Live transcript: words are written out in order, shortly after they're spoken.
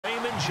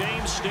Raymond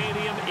James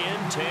Stadium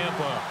in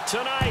Tampa.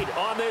 Tonight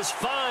on this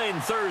fine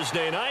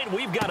Thursday night,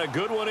 we've got a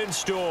good one in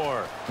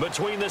store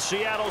between the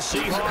Seattle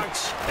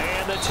Seahawks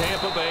and the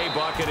Tampa Bay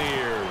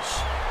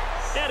Buccaneers.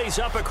 And he's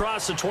up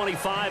across the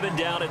 25 and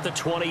down at the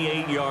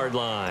 28-yard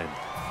line.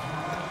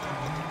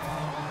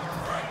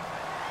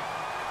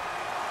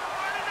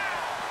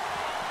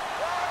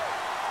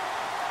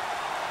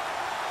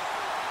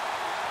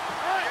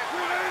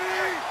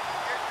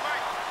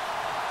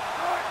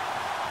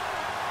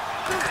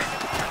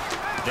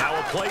 Now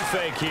a play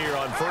fake here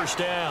on first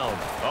down.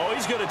 Oh,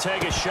 he's going to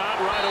take a shot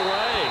right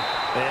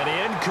away.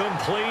 And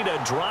incomplete,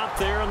 a drop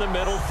there in the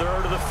middle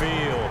third of the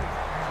field.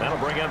 That'll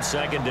bring up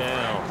second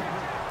down.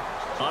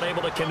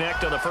 Unable to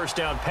connect on the first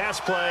down pass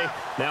play.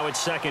 Now it's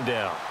second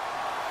down.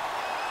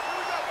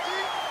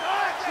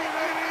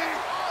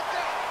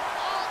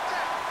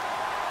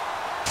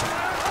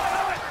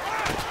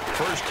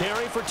 First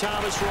carry for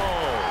Thomas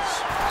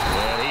Rawls.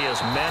 And he is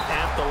met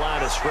at the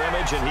line of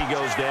scrimmage, and he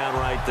goes down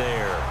right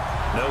there.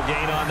 No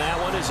gain on that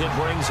one as it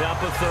brings up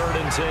a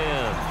 3rd and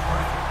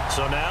 10.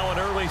 So now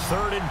an early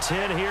 3rd and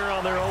 10 here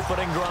on their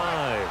opening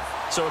drive.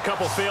 So a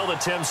couple failed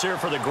attempts here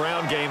for the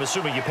ground game,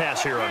 assuming you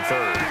pass here on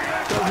 3rd.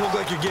 Doesn't look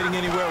like you're getting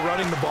anywhere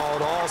running the ball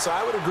at all, so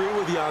I would agree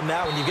with you on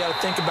that one. You've got to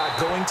think about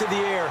going to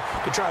the air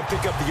to try and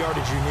pick up the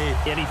yardage you need.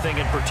 Anything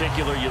in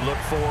particular you look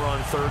for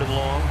on 3rd and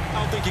long?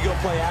 I don't think you go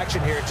play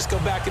action here. Just go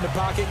back in the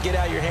pocket, get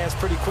out your hands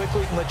pretty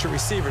quickly, and let your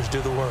receivers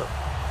do the work.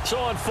 So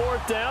on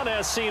 4th down,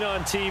 as seen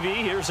on TV,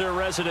 here's their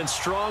resident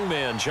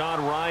strongman,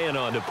 John Ryan,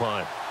 on to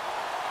punt.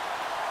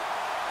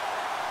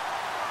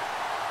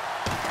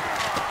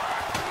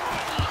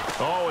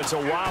 Oh, it's a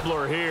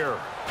wobbler here.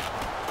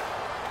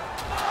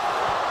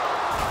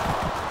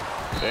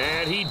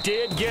 And he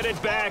did get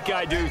it back,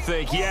 I do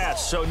think,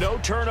 yes. So no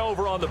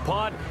turnover on the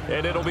punt,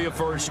 and it'll be a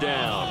first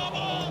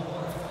down.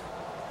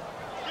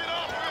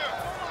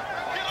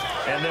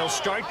 And they'll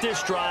start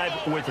this drive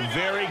with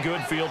very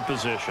good field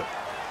position.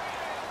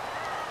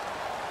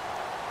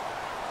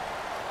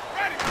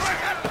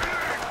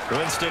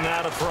 Winston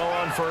now to throw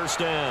on first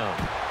down.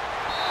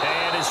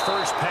 And his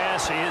first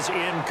pass is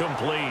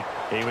incomplete.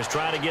 He was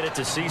trying to get it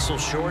to Cecil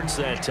Shorts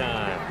that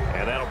time.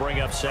 And that'll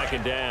bring up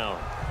second down.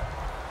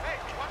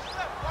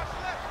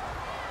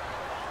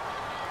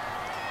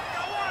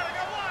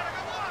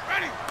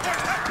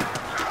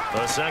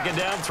 A second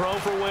down throw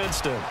for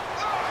Winston.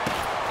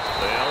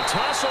 They'll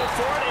tussle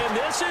for it, and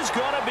this is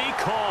going to be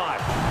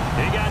caught.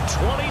 He got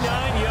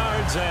 29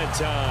 yards that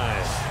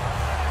time.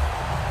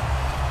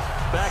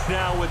 Back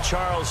now with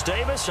Charles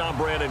Davis. I'm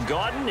Brandon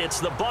Gaudin. It's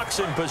the Bucs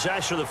in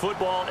possession of the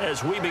football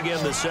as we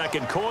begin the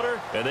second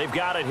quarter, and they've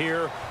got it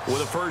here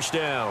with a first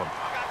down.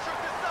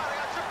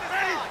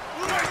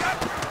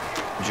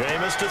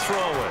 Jameis to throw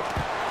it.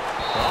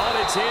 Oh,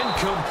 and it's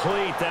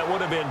incomplete. That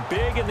would have been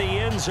big in the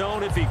end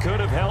zone if he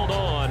could have held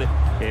on.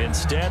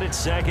 Instead, it's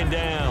second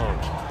down.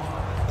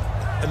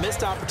 A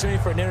missed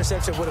opportunity for an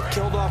interception would have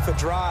killed off a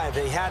drive.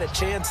 They had a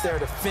chance there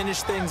to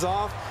finish things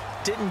off.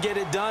 Didn't get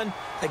it done.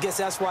 I guess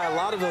that's why a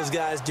lot of those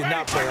guys do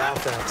not play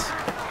offense.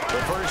 The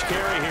first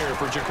carry here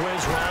for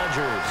Jaquiz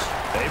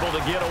Rodgers. Able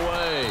to get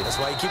away. That's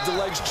why you keep the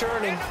legs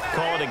churning.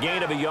 Call it a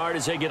gain of a yard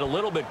as they get a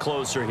little bit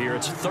closer here.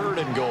 It's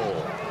 3rd and goal.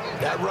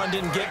 That run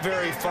didn't get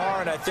very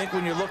far, and I think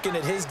when you're looking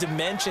at his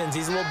dimensions,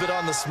 he's a little bit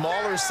on the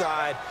smaller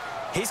side.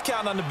 He's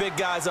counting on the big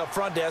guys up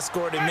front to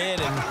escort him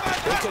in, and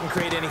they couldn't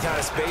create any kind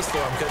of space for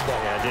him, could they?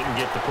 Yeah, didn't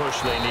get the push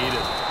they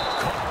needed.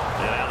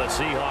 And now the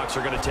Seahawks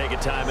are going to take a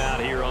timeout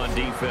here on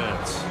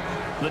defense.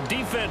 The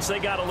defense, they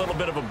got a little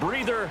bit of a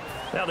breather.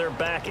 Now they're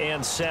back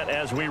and set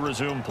as we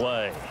resume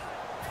play.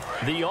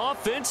 The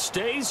offense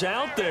stays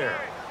out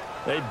there.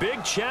 A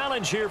big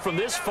challenge here from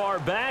this far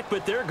back,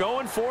 but they're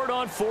going for it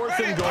on 4th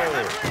and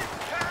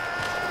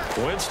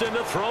goal. Winston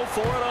to throw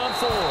for it on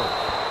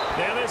 4th.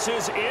 And this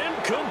is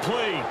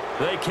incomplete.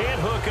 They can't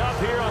hook up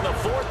here on the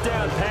 4th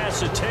down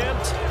pass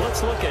attempt.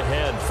 Let's look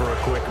ahead for a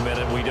quick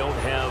minute. We don't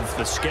have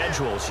the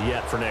schedules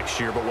yet for next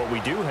year, but what we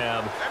do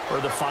have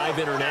are the 5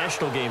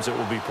 international games that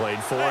will be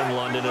played, 4 in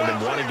London and then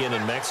 1 again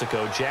in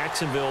Mexico,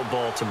 Jacksonville,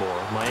 Baltimore,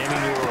 Miami,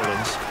 New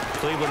Orleans,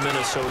 Cleveland,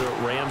 Minnesota,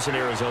 Rams, and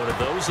Arizona.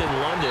 Those in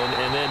London,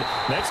 and then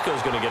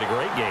Mexico's going to get a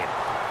great game.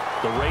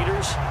 The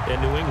Raiders and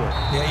New England.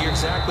 Yeah, you're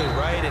exactly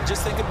right. And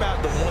just think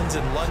about the ones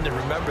in London.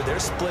 Remember, they're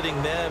splitting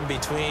them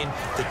between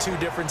the 2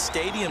 different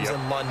stadiums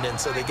in London,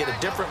 so they get a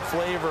different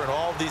flavor in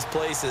all of these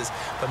places.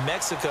 But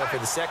Mexico,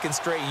 for the 2nd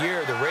straight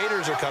year, the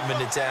Raiders are coming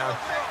to town.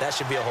 That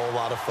should be a whole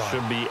lot of fun.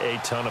 Should be a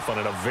ton of fun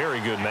and a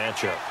very good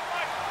matchup.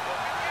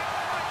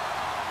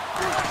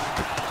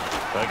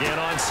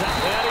 Again on set,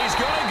 and he's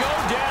going to go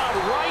down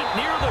right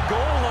near the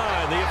goal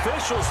line. The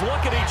officials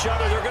look at each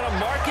other. They're going to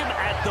mark him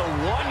at the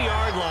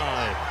 1-yard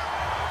line.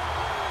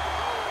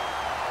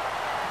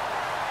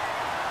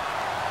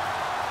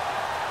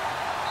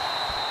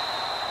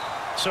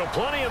 So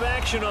plenty of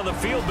action on the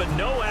field, but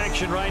no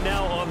action right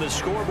now on the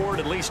scoreboard,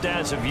 at least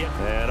as of yet.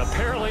 And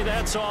apparently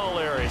that's all,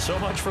 Larry. So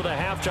much for the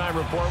halftime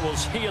report. We'll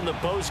see you in the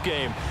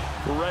postgame.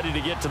 We're ready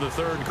to get to the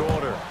 3rd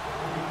quarter.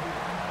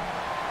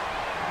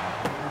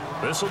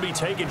 This will be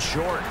taken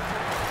short.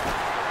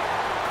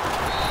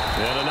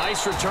 And a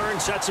nice return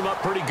sets him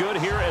up pretty good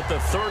here at the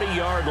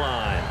 30-yard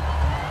line.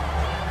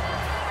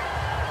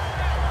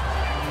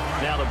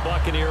 Now the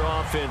Buccaneer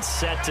offense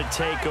set to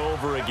take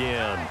over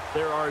again.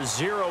 There are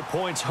 0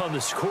 points on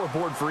the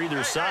scoreboard for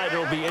either side.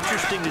 It'll be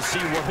interesting to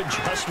see what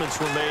adjustments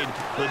were made.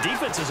 The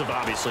defenses have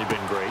obviously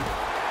been great.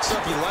 So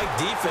if you like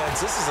defense,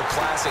 this is a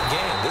classic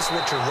game. This is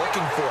what you're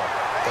looking for.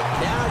 But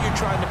now you're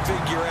trying to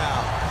figure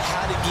out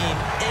how to gain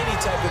any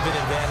type of an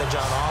advantage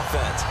on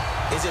offense.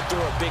 Is it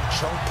through a big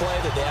chunk play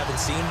that they haven't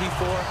seen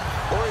before?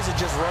 Or is it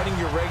just running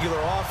your regular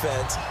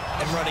offense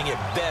and running it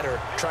better,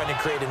 trying to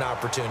create an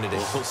opportunity?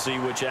 We'll see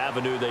which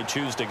avenue they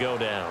choose to go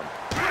down.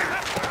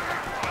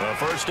 A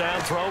first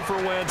down throw for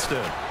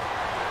Winston.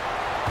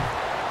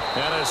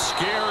 And a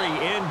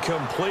scary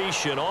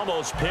incompletion,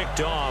 almost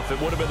picked off. It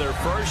would have been their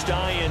first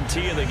INT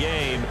of the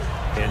game.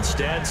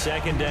 Instead,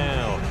 second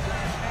down.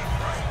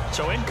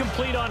 So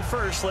incomplete on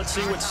first. Let's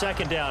see what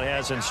second down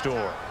has in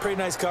store. Pretty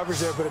nice coverage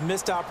there, but a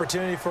missed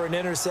opportunity for an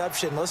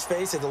interception. Let's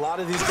face it, a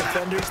lot of these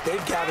defenders,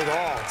 they've got it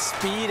all.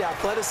 Speed,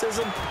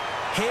 athleticism,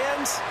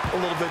 hands, a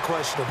little bit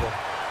questionable.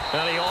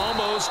 And he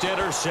almost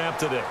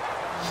intercepted it.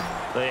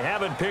 They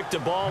haven't picked a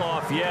ball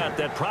off yet.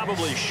 That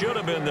probably should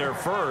have been their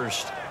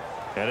first.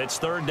 And it's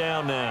third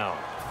down now.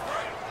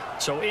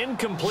 So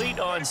incomplete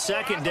on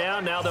second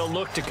down. Now they'll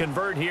look to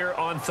convert here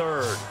on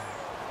third.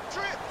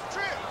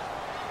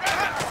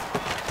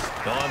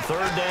 On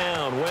third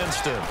down,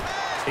 Winston.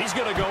 He's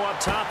going to go up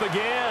top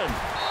again.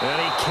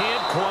 And he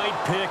can't quite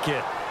pick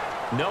it.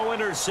 No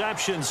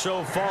interception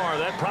so far.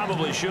 That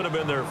probably should have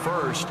been their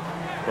first.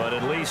 But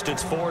at least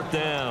it's fourth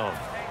down.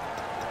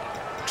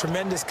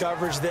 Tremendous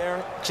coverage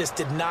there. Just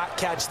did not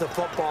catch the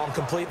football and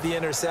complete the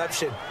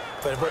interception.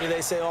 But what do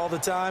they say all the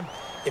time?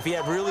 If he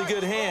had really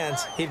good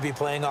hands, he'd be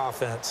playing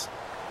offense.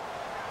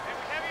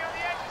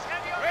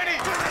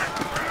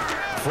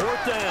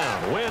 Fourth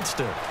down,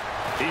 Winston.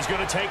 He's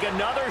going to take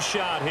another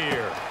shot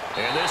here.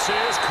 And this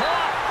is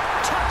caught.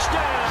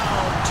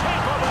 Touchdown,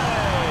 Tampa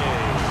Bay.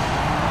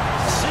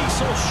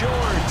 Cecil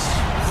Shorts,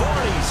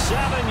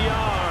 47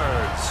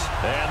 yards.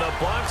 And the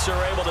Bucs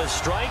are able to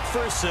strike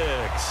for 6.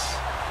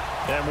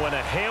 And when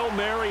a Hail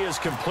Mary is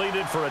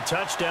completed for a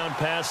touchdown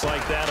pass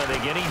like that, I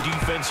think any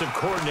defensive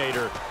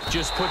coordinator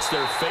just puts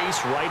their face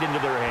right into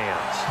their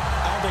hands.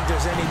 I don't think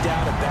there's any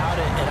doubt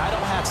about it. And I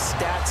don't have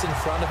stats in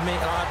front of me.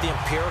 I don't have the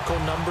empirical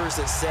numbers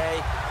that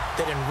say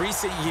that in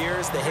recent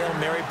years the Hail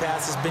Mary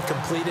pass has been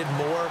completed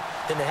more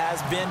than it has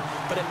been,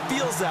 but it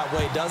feels that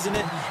way, doesn't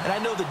it? And I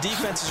know the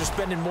defenses are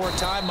spending more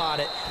time on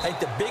it. I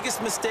think the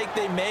biggest mistake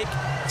they make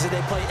is that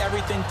they play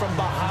everything from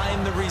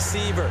behind the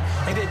receiver.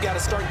 I think they've got to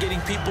start getting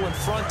people in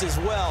front as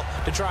well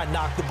to try and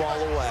knock the ball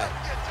away.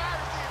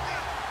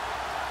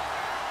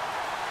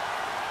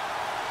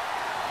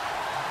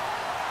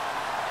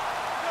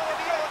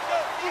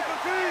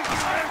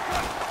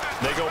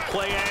 They go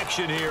play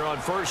action here on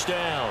first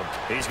down.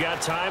 He's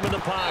got time in the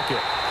pocket.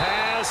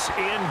 Pass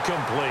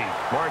incomplete.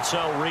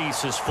 Marcel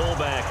Reese is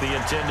fullback, the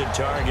intended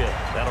target.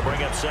 That'll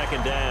bring up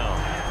second down.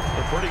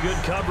 A pretty good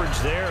coverage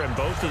there, and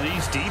both of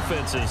these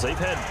defenses, they've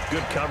had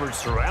good coverage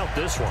throughout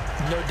this one.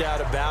 No doubt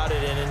about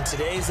it, and in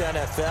today's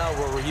NFL,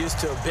 where we're used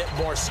to a bit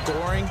more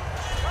scoring,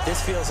 this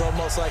feels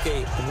almost like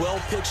a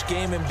well-pitched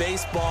game in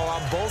baseball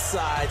on both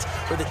sides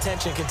where the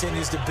tension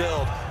continues to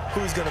build.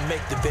 Who's going to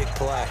make the big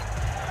play?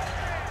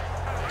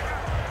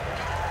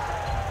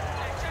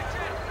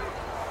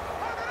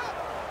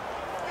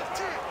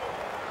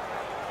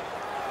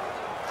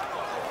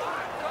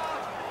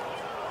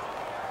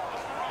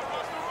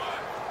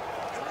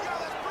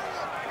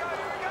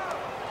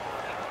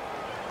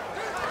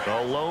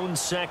 A lone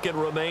second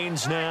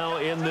remains now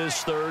in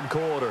this third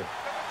quarter.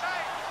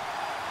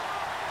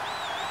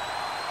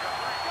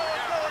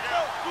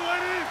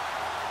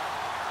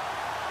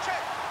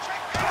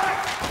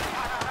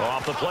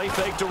 Off the play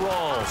fake to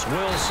Rawls.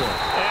 Wilson.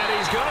 And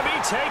he's going to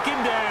be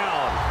taken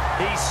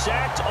down. He's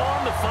sacked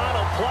on the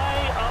final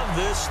play of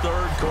this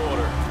third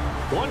quarter.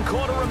 1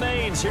 quarter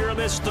remains here in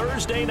this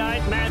Thursday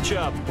night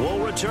matchup. We'll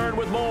return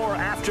with more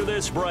after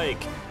this break.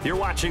 You're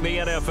watching the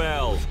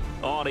NFL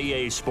on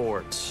EA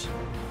Sports.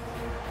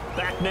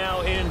 Back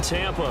now in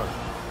Tampa.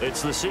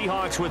 It's the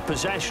Seahawks with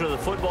possession of the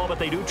football, but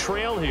they do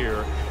trail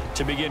here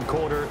to begin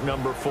quarter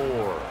number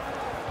 4.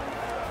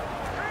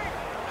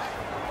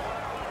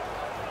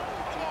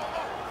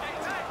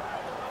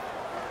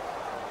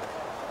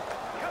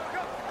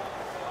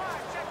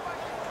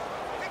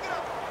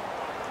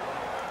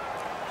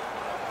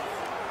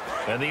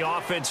 And the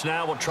offense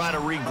now will try to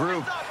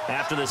regroup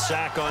after the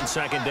sack on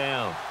second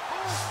down.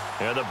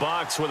 And the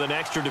Bucs with an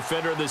extra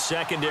defender in the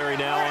secondary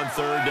now on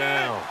third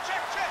down.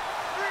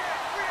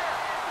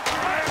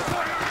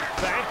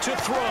 Back to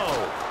throw.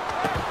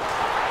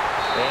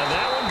 And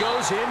that one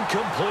goes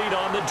incomplete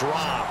on the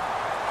drop.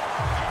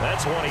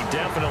 That's one he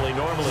definitely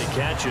normally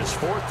catches.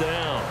 Fourth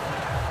down.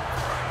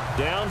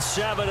 Down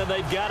 7, and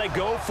they've got to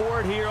go for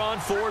it here on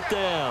fourth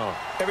down.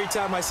 Every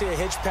time I see a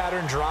hitch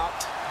pattern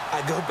dropped, I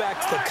go back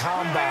to the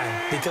combine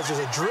because there's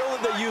a drill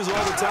that they use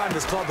all the time.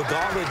 It's called the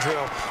gauntlet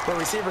drill, where a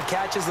receiver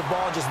catches the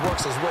ball and just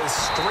works his way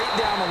straight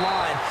down the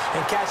line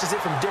and catches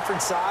it from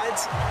different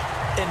sides.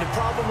 And the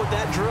problem with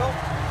that drill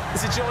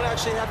is that you don't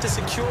actually have to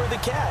secure the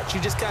catch. You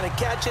just kind of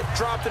catch it,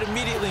 drop it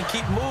immediately, and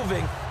keep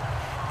moving.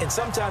 And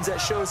sometimes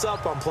that shows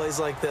up on plays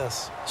like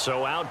this.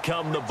 So out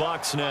come the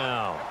Bucs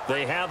now.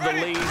 They have the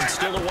lead.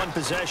 Still a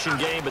one-possession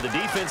game, but the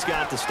defense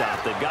got the stop.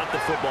 They've got the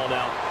football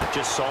now.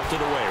 Just salted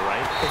away,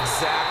 right?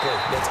 Exactly.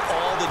 That's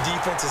all the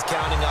defense is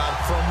counting on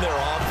from their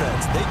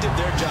offense. They did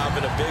their job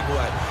in a big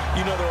way.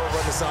 You know they're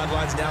over on the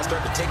sidelines now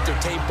starting to take their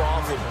tape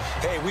off. And,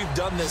 hey, we've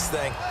done this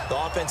thing. The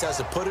offense has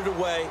to put it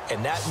away,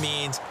 and that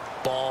means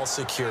ball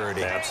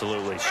security.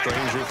 Absolutely.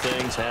 Stranger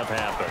things have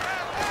happened.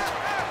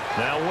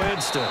 Now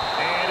Winston,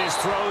 and his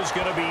throw's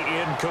going to be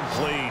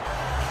incomplete.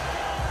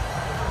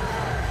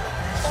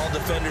 All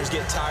defenders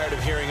get tired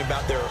of hearing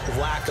about their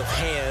lack of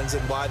hands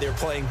and why they're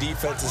playing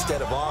defense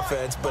instead of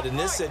offense. But in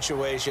this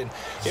situation,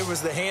 it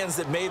was the hands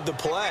that made the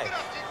play.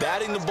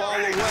 Batting the ball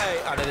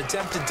away on an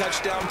attempted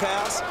touchdown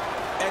pass.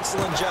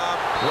 Excellent job.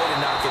 Way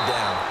to knock it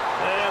down.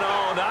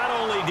 And not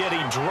only did he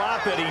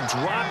drop it, he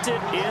dropped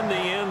it in the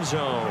end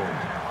zone.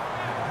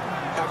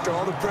 After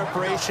all the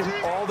preparation,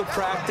 all the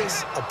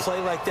practice, a play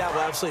like that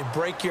will absolutely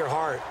break your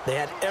heart. They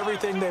had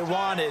everything they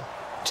wanted,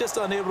 just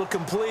unable to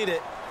complete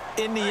it.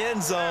 In the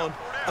end zone,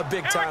 a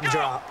big-time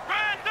drop.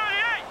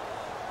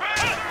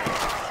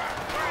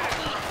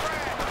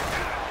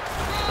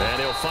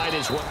 And he'll fight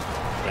his way.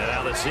 And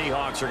now the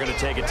Seahawks are going to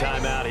take a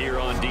timeout here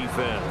on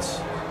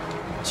defense.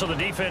 So the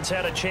defense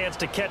had a chance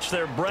to catch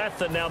their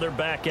breath, and now they're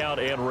back out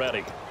and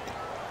ready.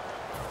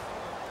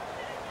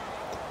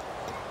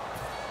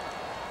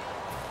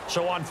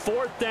 So on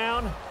 4th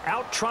down,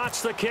 out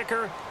trots the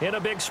kicker in a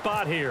big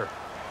spot here.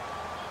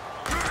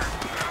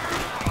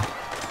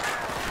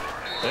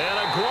 And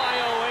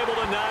Aguayo able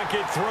to knock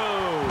it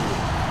through.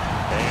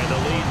 And the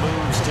lead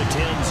moves to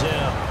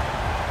 10-zip.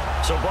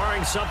 So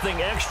barring something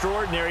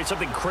extraordinary,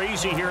 something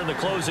crazy here in the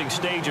closing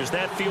stages,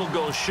 that field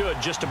goal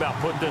should just about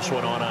put this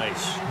one on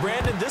ice.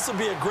 Brandon, this will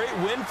be a great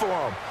win for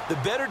them. The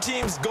better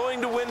team's going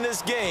to win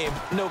this game,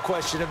 no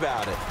question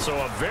about it. So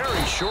a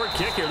very short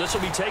kick here. This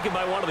will be taken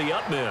by one of the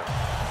up men.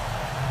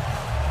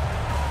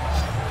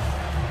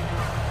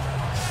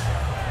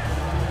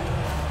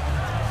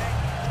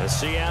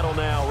 Seattle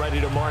now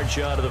ready to march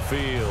out of the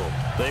field.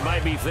 They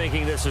might be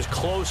thinking this is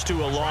close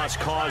to a lost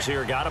cause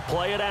here. Got to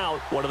play it out.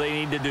 What do they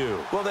need to do?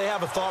 Well, they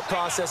have a thought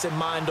process in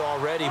mind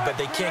already, but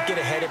they can't get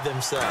ahead of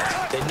themselves.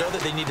 They know that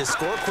they need to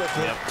score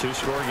quickly. Yep,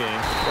 2-score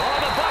game. Oh,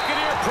 the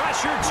Buccaneer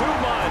pressure too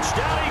much.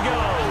 Down he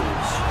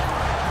goes.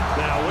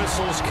 Now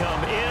whistles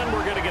come in.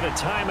 We're going to get a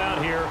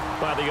timeout here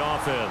by the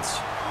offense.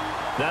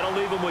 That'll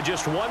leave them with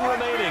just one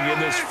remaining in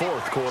this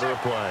 4th quarter of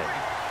play.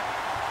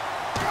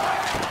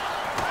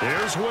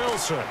 Here's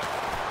Wilson.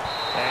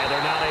 And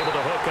they're not able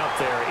to hook up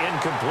there.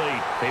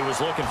 Incomplete. He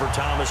was looking for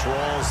Thomas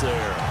Rawls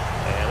there.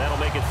 And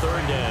that'll make it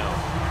 3rd down.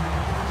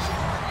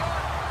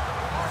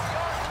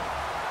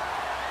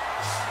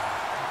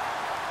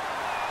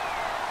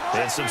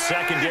 And some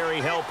secondary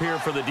help here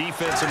for the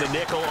defense in the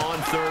nickel on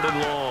 3rd and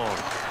long.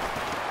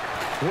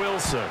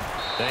 Wilson.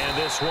 And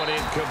this one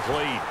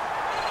incomplete.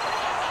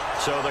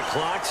 So the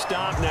clock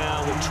stopped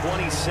now with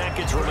 20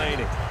 seconds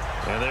remaining.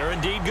 And they're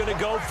indeed going to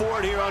go for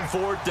it here on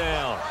 4th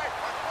down.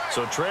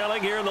 So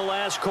trailing here in the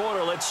last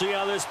quarter. Let's see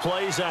how this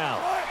plays out.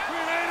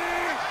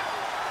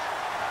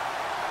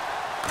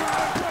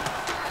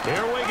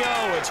 Here we go.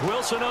 It's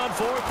Wilson on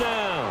 4th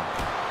down.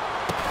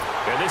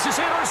 And this is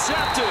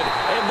intercepted.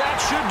 And that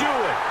should do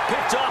it.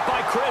 Picked off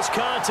by Chris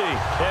Conte.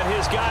 And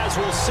his guys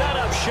will set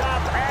up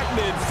shop at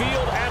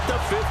midfield at the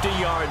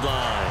 50-yard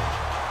line.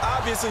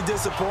 Obviously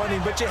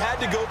disappointing, but you had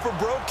to go for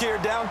broke here,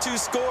 down 2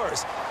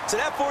 scores. So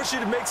that forced you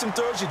to make some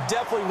throws you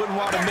definitely wouldn't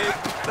want to make.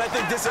 But I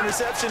think this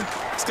interception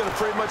is going to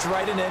pretty much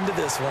write an end to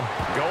this one.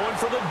 Going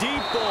for the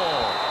deep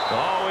ball.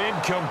 Oh,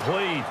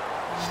 incomplete.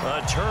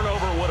 A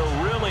turnover would have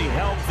really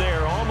helped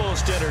there.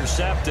 Almost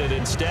intercepted.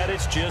 Instead,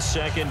 it's just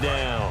 2nd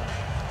down.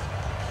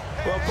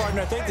 Well,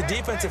 partner, I think the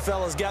defensive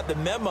fellas got the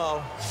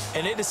memo,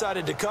 and they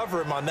decided to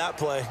cover him on that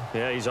play.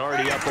 Yeah, he's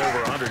already up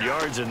over 100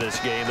 yards in this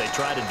game. They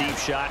tried a deep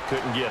shot,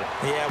 couldn't get it.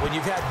 Yeah, when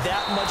you've had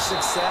that much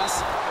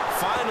success,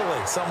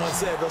 finally, someone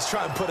said, let's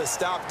try and put a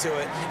stop to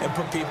it and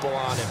put people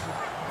on him.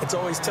 It's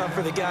always tough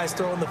for the guys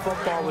throwing the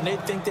football when they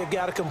think they've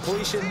got a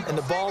completion and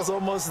the ball's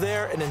almost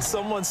there, and then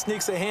someone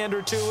sneaks a hand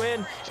or two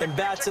in and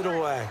bats it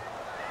away.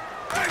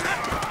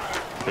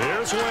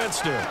 Here's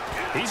Winston.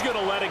 He's going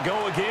to let it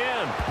go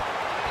again.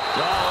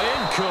 Oh,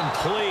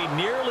 incomplete.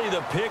 Nearly the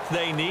pick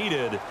they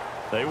needed.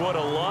 They would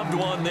have loved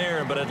one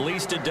there, but at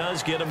least it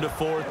does get them to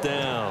 4th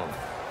down.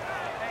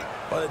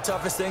 One of the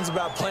toughest things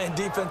about playing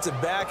defensive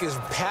back is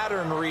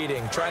pattern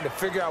reading, trying to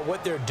figure out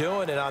what they're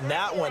doing. And on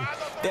that one,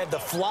 they had the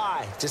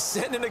fly, just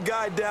sending a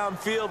guy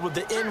downfield with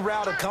the in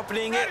route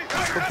accompanying it,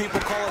 what people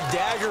call a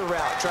dagger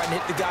route, trying to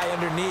hit the guy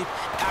underneath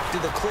after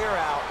the clear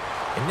out.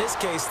 In this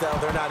case, though,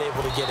 they're not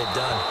able to get it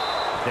done.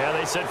 Yeah,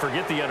 they said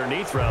forget the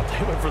underneath route.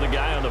 They went for the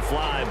guy on the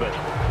fly, but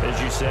as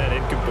you said,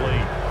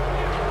 incomplete.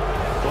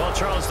 Well,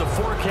 Charles, the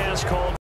forecast called